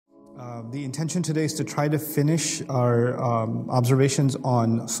The intention today is to try to finish our observations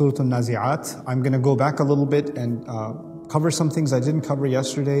on Surah An-Nazi'at. I'm going to go back a little bit and cover some things I didn't cover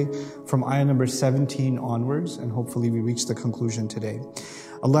yesterday from ayah number 17 onwards, and hopefully we reach the conclusion today.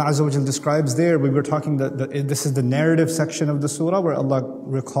 Allah Azza wa Jal describes there, we were talking that this is the narrative section of the surah where Allah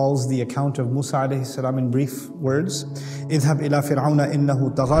recalls the account of Musa alayhi salam in brief words. Idhab ila fir'auna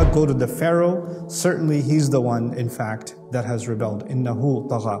innahu tagha, go to the Pharaoh, certainly he's the one in fact that has rebelled. Innahu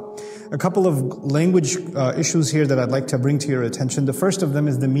tagha. A couple of language issues here that I'd like to bring to your attention. The first of them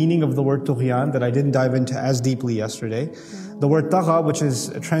is the meaning of the word tughyan that I didn't dive into as deeply yesterday. The word tagha, which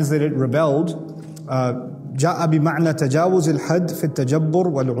is translated rebelled, جاء بمعنى تجاوز الحد في التجبر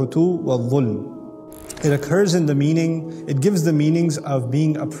والعتو والظلم. It occurs in the meaning, it gives the meanings of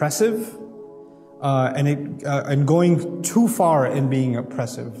being oppressive and going too far in being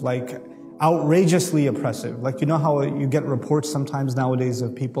oppressive, like outrageously oppressive. Like, you know how you get reports sometimes nowadays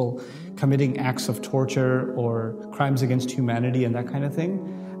of people committing acts of torture or crimes against humanity and that kind of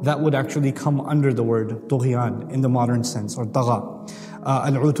thing? That would actually come under the word tughyan in the modern sense, or tagha.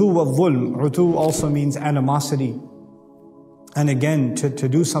 Al-utu wal-dhulm. Utu also means animosity. And again, to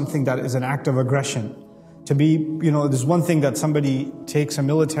do something that is an act of aggression. To be, there's one thing that somebody takes a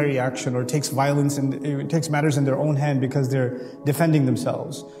military action or takes violence and takes matters in their own hand because they're defending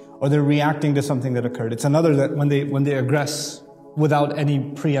themselves or they're reacting to something that occurred. It's another that when they aggress without any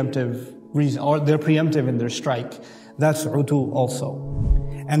preemptive reason, or they're preemptive in their strike. That's utu also.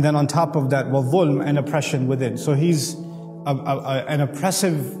 And then on top of that, wal-dhulm, and oppression within. So he's an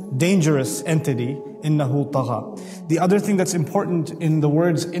oppressive, dangerous entity, innahu tagha. The other thing that's important in the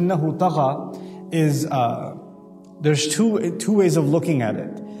words innahu tagha is there's two ways of looking at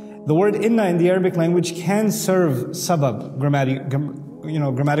it. The word inna in the Arabic language can serve sabab,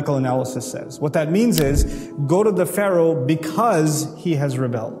 grammatical analysis says. What that means is, go to the Pharaoh because he has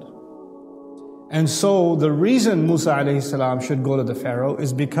rebelled. And so the reason Musa alayhi salam should go to the Pharaoh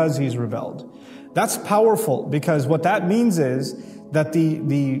is because he's rebelled. That's powerful, because what that means is that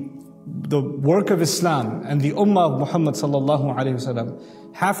the work of Islam and the Ummah of Muhammad sallallahu alayhi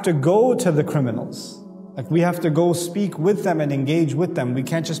wasallam have to go to the criminals. Like, we have to go speak with them and engage with them. We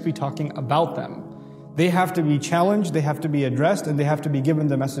can't just be talking about them. They have to be challenged, they have to be addressed, and they have to be given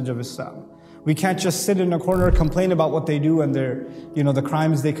the message of Islam. We can't just sit in a corner, complain about what they do and their, the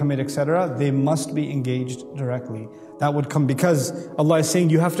crimes they commit, etc. They must be engaged directly. That would come because Allah is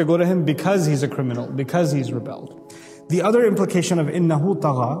saying you have to go to him because he's a criminal, because he's rebelled. The other implication of innahu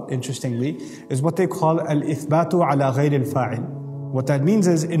tagha, interestingly, is what they call al-ithbatu ala ghayr al-fa'il. What that means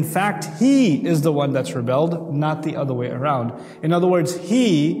is, in fact, he is the one that's rebelled, not the other way around. In other words,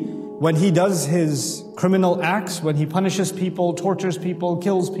 when he does his criminal acts, when he punishes people, tortures people,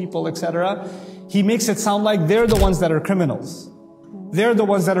 kills people, etc., he makes it sound like they're the ones that are criminals. They're the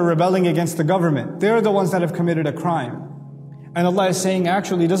ones that are rebelling against the government. They're the ones that have committed a crime. And Allah is saying,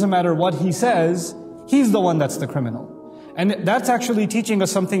 actually, it doesn't matter what he says, he's the one that's the criminal. And that's actually teaching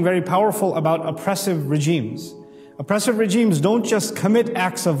us something very powerful about oppressive regimes. Oppressive regimes don't just commit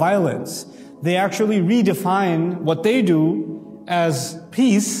acts of violence. They actually redefine what they do as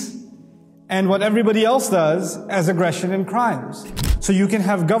peace and what everybody else does as aggression and crimes. So you can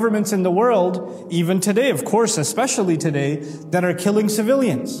have governments in the world, even today, of course, especially today, that are killing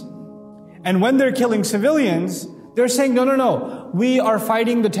civilians. And when they're killing civilians, they're saying, no, we are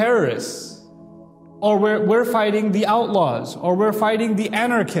fighting the terrorists. Or we're fighting the outlaws, or we're fighting the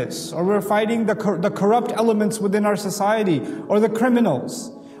anarchists, or we're fighting the corrupt elements within our society, or the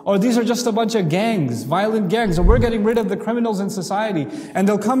criminals. Or these are just a bunch of gangs, violent gangs, and we're getting rid of the criminals in society. And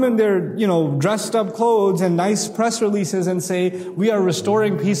they'll come in their, dressed up clothes and nice press releases and say, we are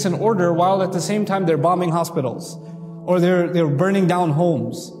restoring peace and order, while at the same time they're bombing hospitals. Or they're burning down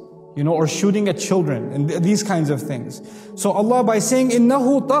homes, or shooting at children, and these kinds of things. So Allah, by saying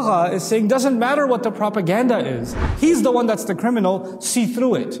innahu tagha, is saying, doesn't matter what the propaganda is. He's the one that's the criminal, see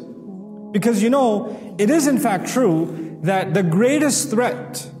through it. Because it is in fact true that the greatest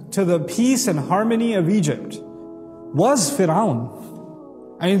threat to the peace and harmony of Egypt was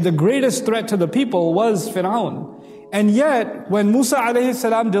Pharaoh. The greatest threat to the people was Pharaoh. And yet, when Musa alayhi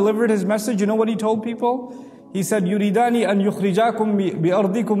salam delivered his message, you know what he told people? He said, yuridani an yukhrijakum bi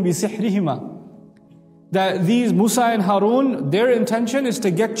ardikum bi sihrihima. That these Musa and Harun, their intention is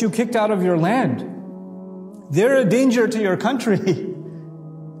to get you kicked out of your land. They're a danger to your country.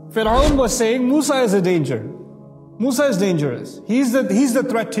 Pharaoh was saying, Musa is a danger. Musa is dangerous. He's the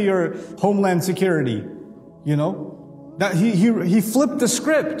threat to your homeland security. That he flipped the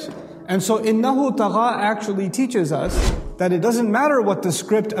script. And so innahu tagha actually teaches us that it doesn't matter what the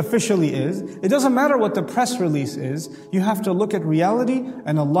script officially is, it doesn't matter what the press release is, you have to look at reality,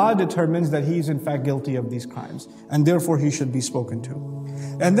 and Allah determines that he is in fact guilty of these crimes, and therefore he should be spoken to.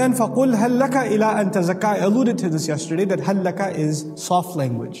 And then فَقُلْ هَلْ لَكَ إِلَىٰ أَن تَزَكَّىٰ, I alluded to this yesterday, that هَلْ لَكَ is soft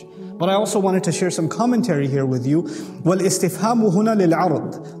language. But I also wanted to share some commentary here with you. وَالْإِسْتِفْهَامُ هُنَا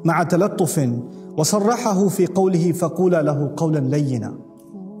لِلْعَرْضِ مَعَ تَلَطُّفٍ وَصَرَّحَهُ فِي قَوْلِهِ فَقُولَ لَهُ قَوْلًا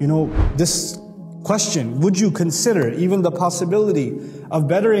لَيِّنًا. You know, this question, would you consider even the possibility of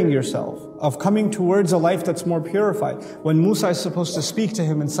bettering yourself, of coming towards a life that's more purified, when Musa is supposed to speak to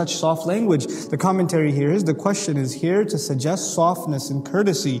him in such soft language? The commentary here is, the question is here to suggest softness and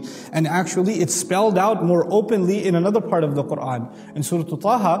courtesy, and actually it's spelled out more openly in another part of the Quran. In Surah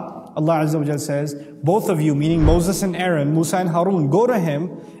Taha, Allah Azza wa Jal says, both of you, meaning Moses and Aaron, Musa and Harun, go to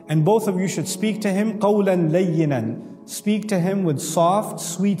him, and both of you should speak to him قَوْلًا لَيِّنًا. Speak to him with soft,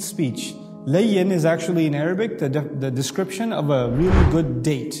 sweet speech. Layyin is actually in Arabic the description of a really good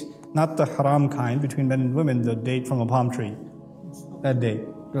date. Not the haram kind between men and women, the date from a palm tree. That date,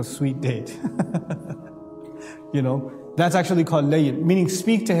 a sweet date. You know, that's actually called layyin, meaning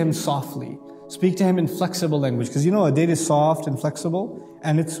speak to him softly. Speak to him in flexible language. Because you know a date is soft and flexible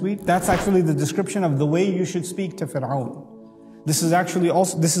and it's sweet. That's actually the description of the way you should speak to Pharaoh. This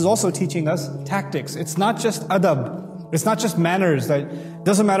is also teaching us tactics. It's not just adab. It's not just manners, that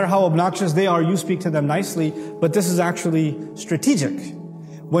doesn't matter how obnoxious they are, you speak to them nicely, but this is actually strategic.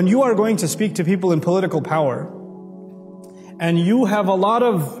 When you are going to speak to people in political power, and you have a lot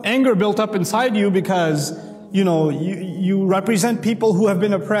of anger built up inside you because, you know, you represent people who have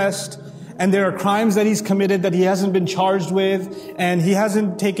been oppressed, and there are crimes that he's committed that he hasn't been charged with, and he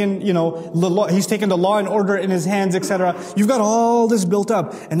hasn't taken, you know, he's taken the law and order in his hands, etc. You've got all this built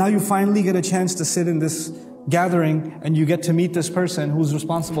up, and now you finally get a chance to sit in this gathering and you get to meet this person who's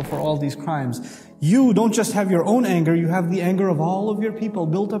responsible for all these crimes. You don't just have your own anger, you have the anger of all of your people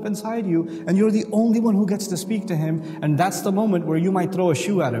built up inside you, and you're the only one who gets to speak to him, and that's the moment where you might throw a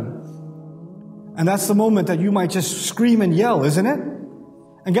shoe at him. And that's the moment that you might just scream and yell, isn't it?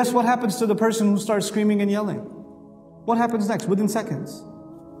 And guess what happens to the person who starts screaming and yelling? What happens next? Within seconds.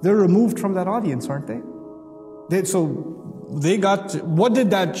 They're removed from that audience, aren't they? What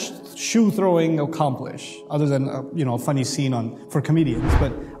did that shoe throwing accomplish? Other than, a funny scene for comedians.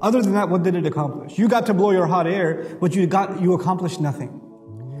 But other than that, what did it accomplish? You got to blow your hot air, but you accomplished nothing.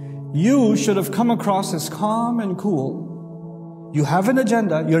 You should have come across as calm and cool. You have an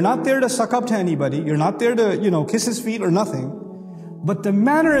agenda. You're not there to suck up to anybody. You're not there to, kiss his feet or nothing. But the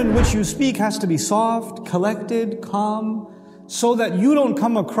manner in which you speak has to be soft, collected, calm, so that you don't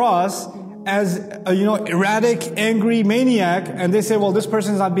come across as a, erratic, angry maniac, and they say, well, this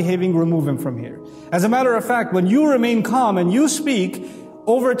person's not behaving, remove him from here. As a matter of fact, when you remain calm and you speak,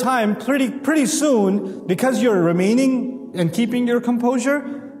 over time, pretty soon, because you're remaining and keeping your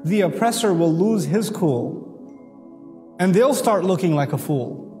composure, the oppressor will lose his cool. And they'll start looking like a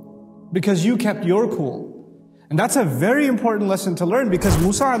fool, because you kept your cool. And that's a very important lesson to learn, because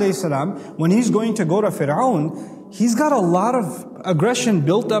Musa alayhi salam, when he's going to go to Pharaoh, he's got a lot of aggression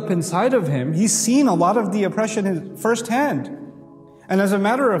built up inside of him. He's seen a lot of the oppression firsthand. And as a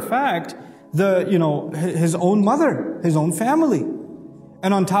matter of fact, his own mother, his own family.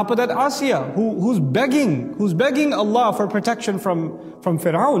 And on top of that, Asiya, who's begging Allah for protection from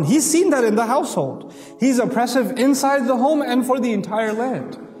Pharaoh. He's seen that in the household. He's oppressive inside the home and for the entire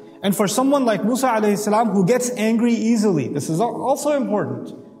land. And for someone like Musa alayhi salam who gets angry easily, this is also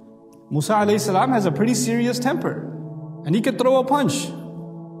important. Musa alayhi salam has a pretty serious temper. And he could throw a punch.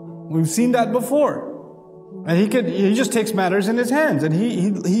 We've seen that before. And he just takes matters in his hands. And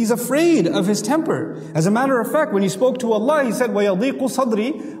he's afraid of his temper. As a matter of fact, when he spoke to Allah, he said, وَيَضِيقُ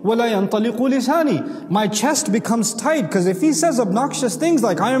صَدْرِي وَلَا يَنْطَلِقُ لِسَانِي. My chest becomes tight, because if he says obnoxious things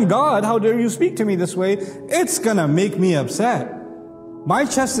like, I am God, how dare you speak to me this way? It's gonna make me upset. My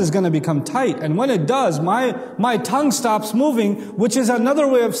chest is going to become tight, and when it does, my tongue stops moving, which is another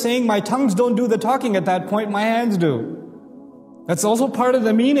way of saying my tongues don't do the talking at that point, my hands do. That's also part of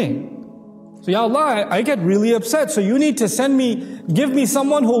the meaning. So, Ya Allah, I get really upset, so you need to give me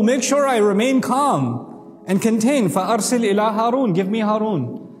someone who will make sure I remain calm and contain. فَأَرْسِلْ إِلَىٰ Harun. Give me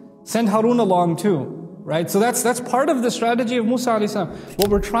Harun. Send Harun along too. Right? So that's part of the strategy of Musa alayhi salam. What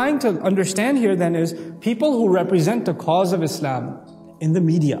we're trying to understand here then is people who represent the cause of Islam in the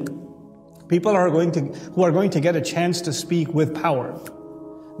media, people who are going to get a chance to speak with power.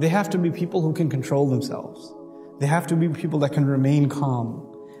 They have to be people who can control themselves. They have to be people that can remain calm,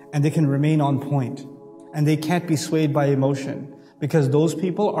 and they can remain on point, and they can't be swayed by emotion, because those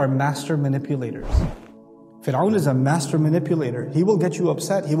people are master manipulators. Pharaoh is a master manipulator. He will get you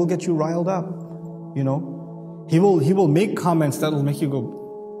upset. He will get you riled up. He will make comments that will make you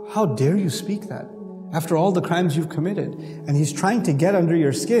go, how dare you speak that? After all the crimes you've committed. And he's trying to get under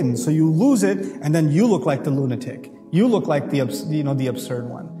your skin, so you lose it, and then you look like the lunatic. You look like the absurd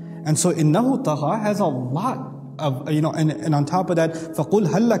one. And so إِنَّهُ طَغَى has a lot of, and on top of that, فَقُلْ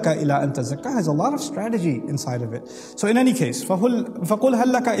هَلْ لَكَ إِلَىٰ أَن تَزَكَّى has a lot of strategy inside of it. So in any case, فَقُلْ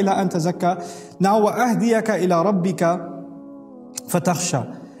هَلْ لَكَ إِلَىٰ أَن تَزَكَّى. Now وَأَهْدِيَكَ إِلَىٰ رَبِّكَ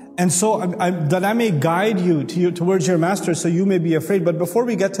فَتَخْشَى. And so that I may guide you towards your master, so you may be afraid. But before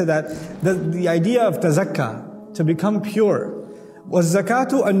we get to that, the idea of tazakka, to become pure, وَالزَّكَاةُ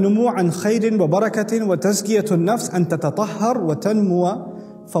النُّمُوعَ عَنْ خَيْرٍ وَبَرَكَةٍ وَتَزْكِيَةُ النَّفْسِ أَن تَتَطَهَّرْ وَتَنْمُو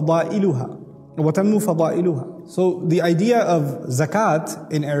فَضَائِلُهَا. So the idea of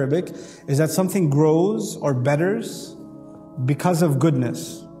zakat in Arabic is that something grows or betters because of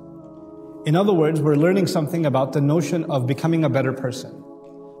goodness. In other words, we're learning something about the notion of becoming a better person.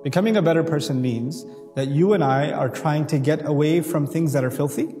 Becoming a better person means that you and I are trying to get away from things that are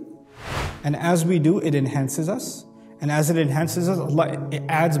filthy. And as we do, it enhances us. And as it enhances us, it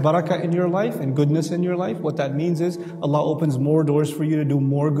adds barakah in your life and goodness in your life. What that means is Allah opens more doors for you to do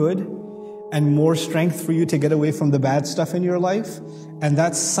more good and more strength for you to get away from the bad stuff in your life. And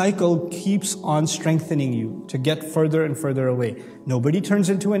that cycle keeps on strengthening you to get further and further away. Nobody turns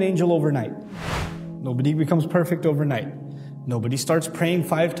into an angel overnight. Nobody becomes perfect overnight. Nobody starts praying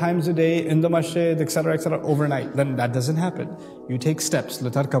 5 times a day in the masjid, etc., overnight. Then that doesn't happen. You take steps.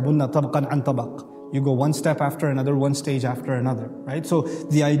 لَتَرْكَبُنَّ طَبْقًا عَنْ طَبَقٍ. You go one step after another, one stage after another, right? So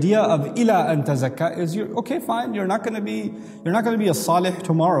the idea of إِلَىٰ أَن تَزَكَّى is okay, fine, you're not going to be a salih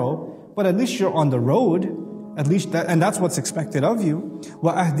tomorrow, but at least you're on the road, at least that, and that's what's expected of you.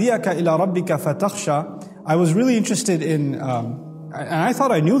 وَأَهْدِيَكَ إِلَىٰ رَبِّكَ فَتَخْشَى. I was really interested in, and I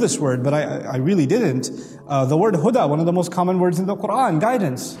thought I knew this word, but I really didn't. The word huda, one of the most common words in the Quran,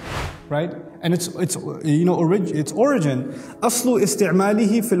 guidance, right? And its origin, أصل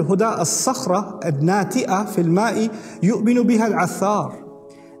استعماله في الهدى الصخرة الناتئة في الماء يؤمن بها العثار.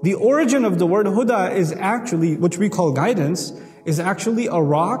 The origin of the word huda is actually, which we call guidance, is actually a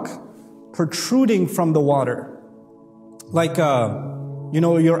rock protruding from the water. Like,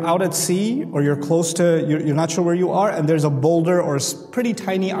 you're out at sea, or you're close to, you're not sure where you are, and there's a boulder or a pretty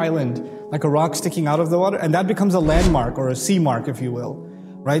tiny island, like a rock sticking out of the water, and that becomes a landmark, or a sea mark, if you will.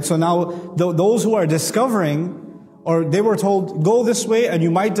 Right? So now, those who are discovering, or they were told, go this way, and you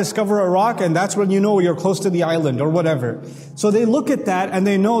might discover a rock, and that's when you know you're close to the island, or whatever. So they look at that, and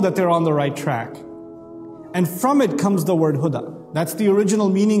they know that they're on the right track. And from it comes the word huda. That's the original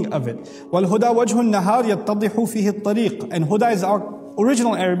meaning of it. وَالْهُدَى وَجْهُ النَّهَارِ يَتَّضِحُ فِيهِ الطَّرِيقِ. And huda is our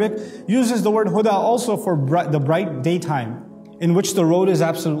original Arabic, uses the word huda also for the bright daytime, in which the road is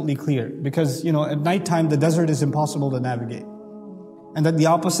absolutely clear. Because, at nighttime, the desert is impossible to navigate. And that the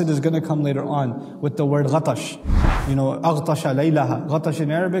opposite is going to come later on with the word غَطَش. أَغْطَشَ لَيْلَهَا. غَطَش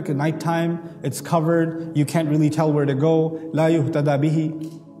in Arabic, at nighttime, it's covered, you can't really tell where to go. لَا يُهْتَدَى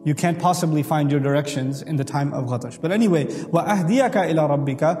بِهِ. You can't possibly find your directions in the time of غَطَش. But anyway, وَأَهْدِيَكَ إِلَىٰ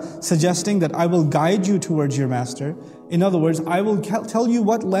رَبِّكَ, suggesting that I will guide you towards your master. In other words, I will tell you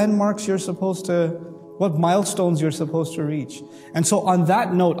what landmarks you're supposed to, what milestones you're supposed to reach. And so on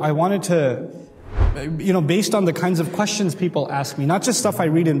that note, I wanted to, based on the kinds of questions people ask me, not just stuff I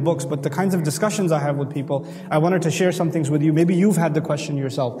read in books, but the kinds of discussions I have with people, I wanted to share some things with you. Maybe you've had the question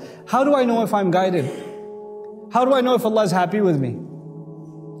yourself. How do I know if I'm guided? How do I know if Allah is happy with me?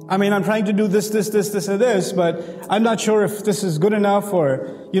 I'm trying to do this, and this, but I'm not sure if this is good enough,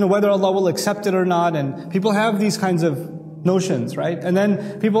 or, whether Allah will accept it or not. And people have these kinds of notions, right? And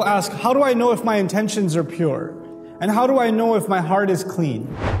then people ask, how do I know if my intentions are pure? And how do I know if my heart is clean?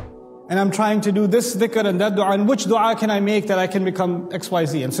 And I'm trying to do this dhikr and that dua, and which dua can I make that I can become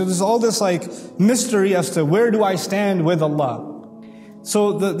XYZ? And so there's all this mystery as to where do I stand with Allah.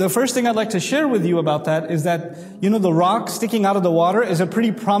 So the first thing I'd like to share with you about that is that, the rock sticking out of the water is a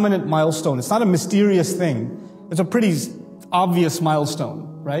pretty prominent milestone. It's not a mysterious thing. It's a pretty obvious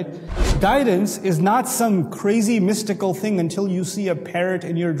milestone, right? Guidance is not some crazy mystical thing until you see a parrot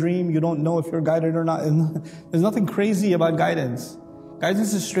in your dream. You don't know if you're guided or not. There's nothing crazy about guidance.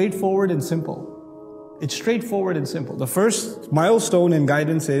 Guidance is straightforward and simple. It's straightforward and simple. The first milestone in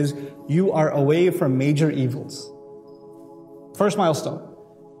guidance is you are away from major evils. First milestone.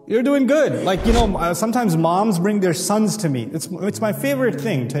 You're doing good. Sometimes moms bring their sons to me. It's my favorite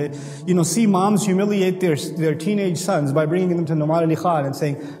thing to, see moms humiliate their teenage sons by bringing them to Nouman Ali and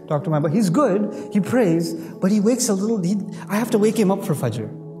saying, Dr. Mahbub, he's good, he prays, but he wakes a little, I have to wake him up for Fajr.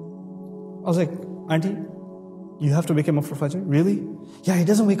 I was like, Auntie, you have to wake him up for Fajr? Really? Yeah, he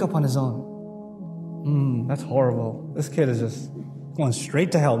doesn't wake up on his own. That's horrible. This kid is just going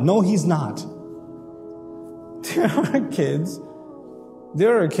straight to hell. No, he's not. There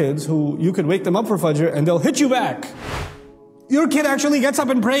are kids who you could wake them up for Fajr and they'll hit you back. Your kid actually gets up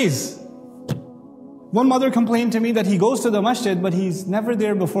and prays. One mother complained to me that he goes to the masjid, but he's never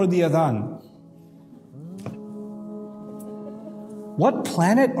there before the adhan. What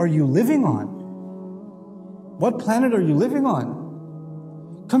planet are you living on? What planet are you living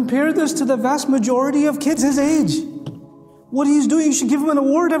on? Compare this to the vast majority of kids his age. What he's doing, you should give him an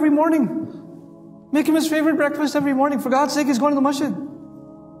award every morning. Make him his favorite breakfast every morning. For God's sake, he's going to the masjid.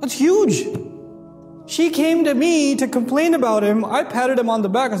 That's huge. She came to me to complain about him. I patted him on the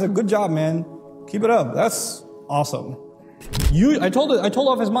back. I said, good job, man. Keep it up. That's awesome. I told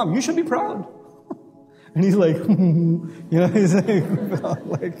off his mom, you should be proud. And he's like, he's like,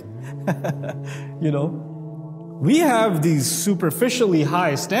 we have these superficially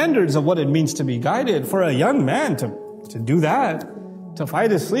high standards of what it means to be guided. For a young man to do that, to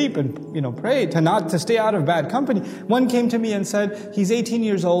fight his sleep and pray, to stay out of bad company. One came to me and said, he's 18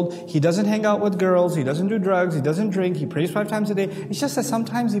 years old, he doesn't hang out with girls, he doesn't do drugs, he doesn't drink, he prays 5 times a day. It's just that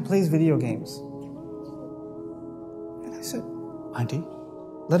sometimes he plays video games. And I said, Auntie,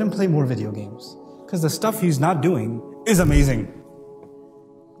 let him play more video games. Because the stuff he's not doing is amazing.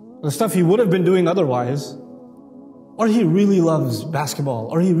 The stuff he would have been doing otherwise. Or he really loves basketball.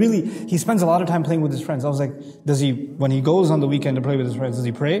 Or he spends a lot of time playing with his friends. I was like, when he goes on the weekend to play with his friends, does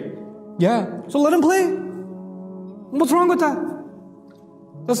he pray? Yeah. So let him play. What's wrong with that?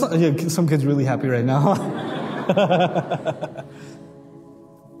 Some kid's really happy right now.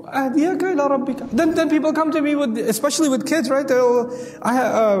 Then people come to me especially with kids, right?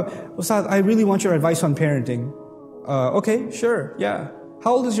 Ustad, I really want your advice on parenting. Okay, sure, yeah.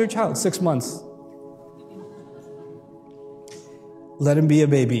 How old is your child? 6 months. Let him be a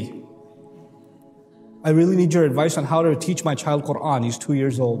baby. I really need your advice on how to teach my child Quran. He's 2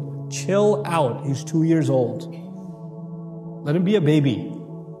 years old. Chill out. He's 2 years old. Let him be a baby.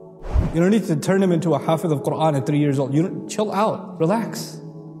 You don't need to turn him into a hafiz of Quran at 3 years old. Chill out. Relax.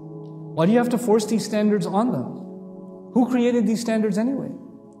 Why do you have to force these standards on them? Who created these standards anyway?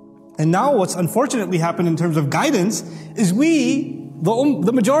 And now what's unfortunately happened in terms of guidance is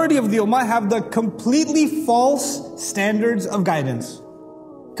the majority of the Ummah have the completely false standards of guidance.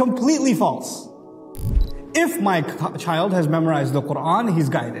 Completely false. If my child has memorized the Quran, he's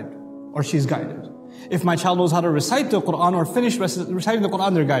guided. Or she's guided. If my child knows how to recite the Quran or finish reciting the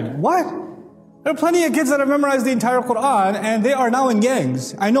Quran, they're guided. What? There are plenty of kids that have memorized the entire Quran and they are now in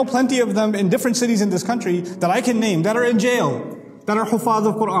gangs. I know plenty of them in different cities in this country that I can name that are in jail, that are hufaz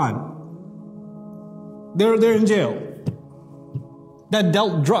of Quran. They're in jail. That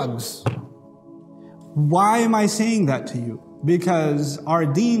dealt drugs. Why am I saying that to you? Because our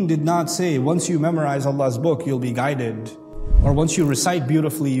deen did not say once you memorize Allah's book, you'll be guided. Or once you recite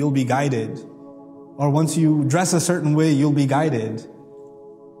beautifully, you'll be guided. Or once you dress a certain way, you'll be guided.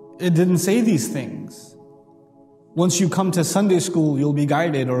 It didn't say these things. Once you come to Sunday school, you'll be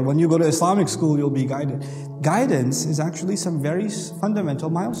guided. Or when you go to Islamic school, you'll be guided. Guidance is actually some very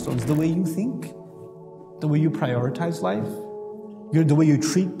fundamental milestones. The way you think, the way you prioritize life, the way you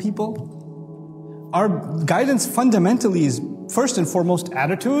treat people. Our guidance fundamentally is first and foremost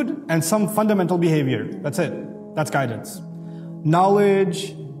attitude and some fundamental behavior. That's it. That's guidance.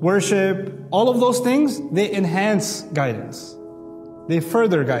 Knowledge, worship, all of those things, they enhance guidance. They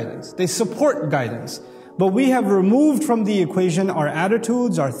further guidance. They support guidance. But we have removed from the equation our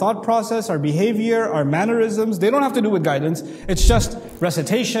attitudes, our thought process, our behavior, our mannerisms. They don't have to do with guidance. It's just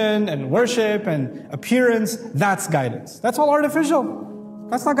recitation and worship and appearance. That's guidance. That's all artificial.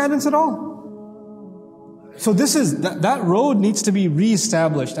 That's not guidance at all. So that road needs to be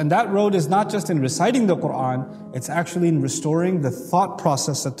reestablished. And that road is not just in reciting the Quran, it's actually in restoring the thought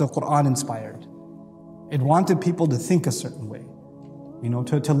process that the Quran inspired. It wanted people to think a certain way.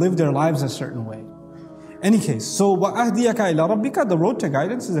 To live their lives a certain way. Any case, so وَأَهْدِيَكَ إِلَىٰ رَبِّكَ, the road to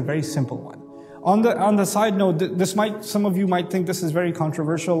guidance is a very simple one. On the side note, some of you might think this is very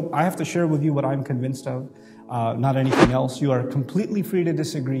controversial. I have to share with you what I'm convinced of, not anything else. You are completely free to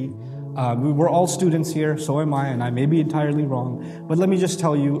disagree. We're all students here, so am I, and I may be entirely wrong. But let me just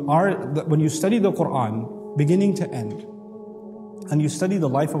tell you, when you study the Quran, beginning to end, and you study the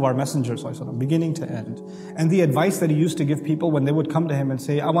life of our Messenger, beginning to end, and the advice that he used to give people when they would come to him and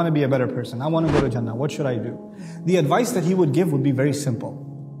say, I want to be a better person, I want to go to Jannah, what should I do? The advice that he would give would be very simple.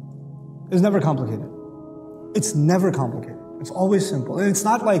 It's never complicated. It's never complicated. It's always simple. And it's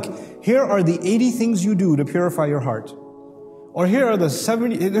not like, here are the 80 things you do to purify your heart. Or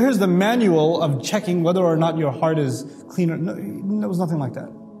here's the manual of checking whether or not your heart is clean. No, it was nothing like that.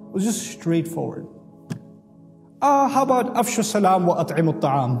 It was just straightforward. How about afshu salam wa at'imu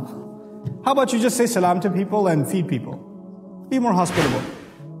ta'am? How about you just say salam to people and feed people? Be more hospitable.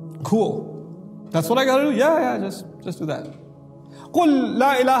 Cool. That's what I gotta do? Yeah, just do that. قُلْ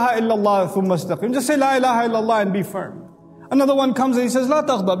لَا إِلَهَ إِلَّا اللَّهُ ثُمَّ اسْتَقِيمُ. Just say La ilaha illallah and be firm. Another one comes and he says, La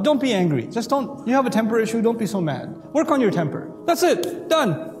taghdab, don't be angry. Just don't, you have a temper issue, don't be so mad. Work on your temper. That's it,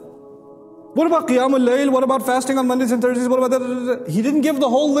 done. What about Qiyam al-Layl? What about fasting on Mondays and Thursdays? What about that? He didn't give the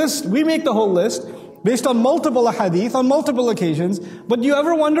whole list. We make the whole list based on multiple ahadith, on multiple occasions. But do you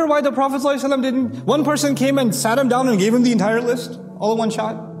ever wonder why the Prophet ﷺ didn't? One person came and sat him down and gave him the entire list, all in one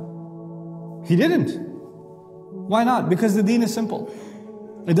shot. He didn't. Why not? Because the deen is simple.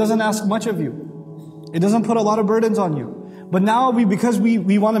 It doesn't ask much of you. It doesn't put a lot of burdens on you. But now because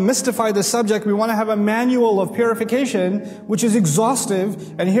we want to mystify the subject, we want to have a manual of purification, which is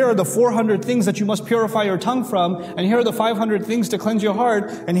exhaustive. And here are the 400 things that you must purify your tongue from. And here are the 500 things to cleanse your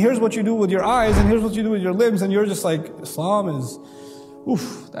heart. And here's what you do with your eyes. And here's what you do with your limbs. And you're just like, Islam is,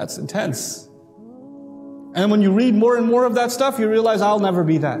 oof, that's intense. And when you read more and more of that stuff, you realize, I'll never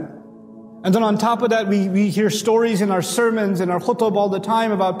be that. And then on top of that, we hear stories in our sermons, in our khutbah all the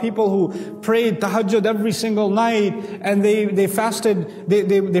time about people who prayed tahajjud every single night, and they fasted,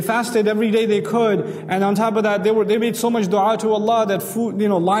 they fasted every day they could. And on top of that, they made so much dua to Allah that food,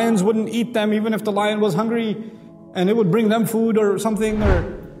 lions wouldn't eat them even if the lion was hungry, and it would bring them food or something,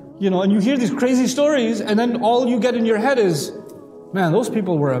 or, and you hear these crazy stories, and then all you get in your head is, man, those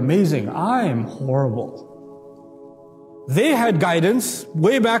people were amazing. I'm horrible. They had guidance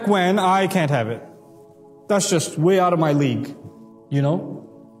way back when, I can't have it. That's just way out of my league.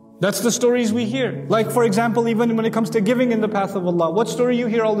 That's the stories we hear. Like for example, even when it comes to giving in the path of Allah. What story you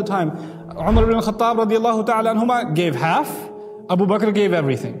hear all the time? Umar ibn Khattab radiallahu ta'ala anhuma gave half. Abu Bakr gave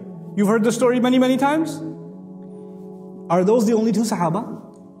everything. You've heard the story many, many times? Are those the only two Sahaba?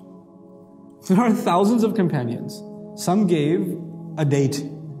 There are thousands of companions. Some gave a date.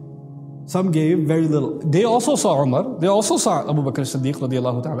 Some gave very little. They also saw Umar. They also saw Abu Bakr as-Siddiq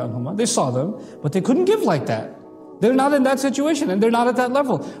radiallahu ta'ala anhuma. They saw them, but they couldn't give like that. They're not in that situation and they're not at that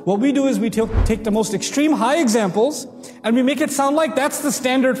level. What we do is we take the most extreme high examples and we make it sound like that's the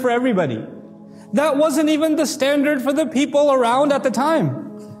standard for everybody. That wasn't even the standard for the people around at the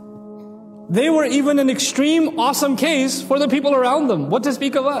time. They were even an extreme awesome case for the people around them. What to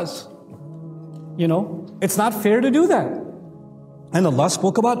speak of us? It's not fair to do that. And Allah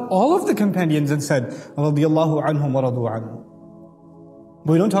spoke about all of the companions and said, radiyallahu anhum wa radu anhum.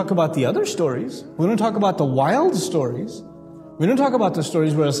 But we don't talk about the other stories. We don't talk about the wild stories. We don't talk about the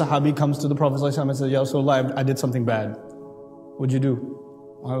stories where a sahabi comes to the Prophet ﷺ and says, Ya Rasulullah, I did something bad. What'd you do?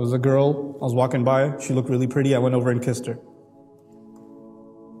 I was a girl, I was walking by, she looked really pretty, I went over and kissed her.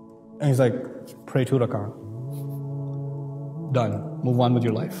 And he's like, pray 2 rak'ah. Done. Move on with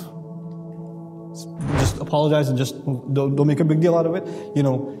your life. Just apologize and just don't make a big deal out of it.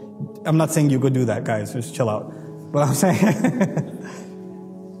 I'm not saying you go do that, guys. Just chill out. But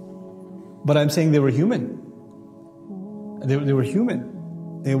I'm saying they were human. They were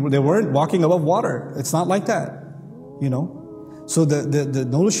human. They weren't walking above water. It's not like that. So the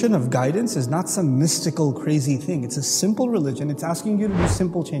notion of guidance is not some mystical, crazy thing. It's a simple religion. It's asking you to do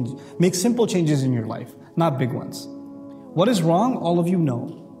simple changes. Make simple changes in your life, not big ones. What is wrong, all of you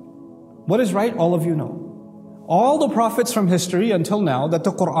know. What is right, all of you know. All the prophets from history until now that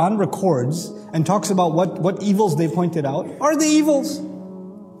the Quran records and talks about what evils they pointed out are the evils.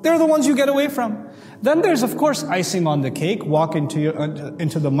 They're the ones you get away from. Then there's of course icing on the cake. Walk into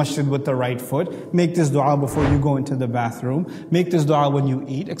the masjid with the right foot. Make this dua before you go into the bathroom. Make this dua when you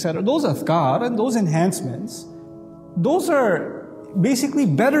eat, etc. Those adhkar and those enhancements, those are basically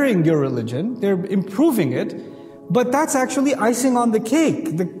bettering your religion. They're improving it. But that's actually icing on the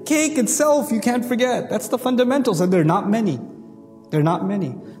cake. The cake itself, you can't forget. That's the fundamentals, and they're not many. They're not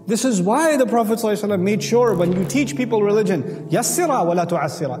many. This is why the Prophet ﷺ made sure when you teach people religion, yassira wa la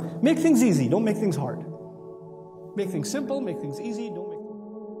tu'assira. Make things easy, don't make things hard. Make things simple, make things easy, don't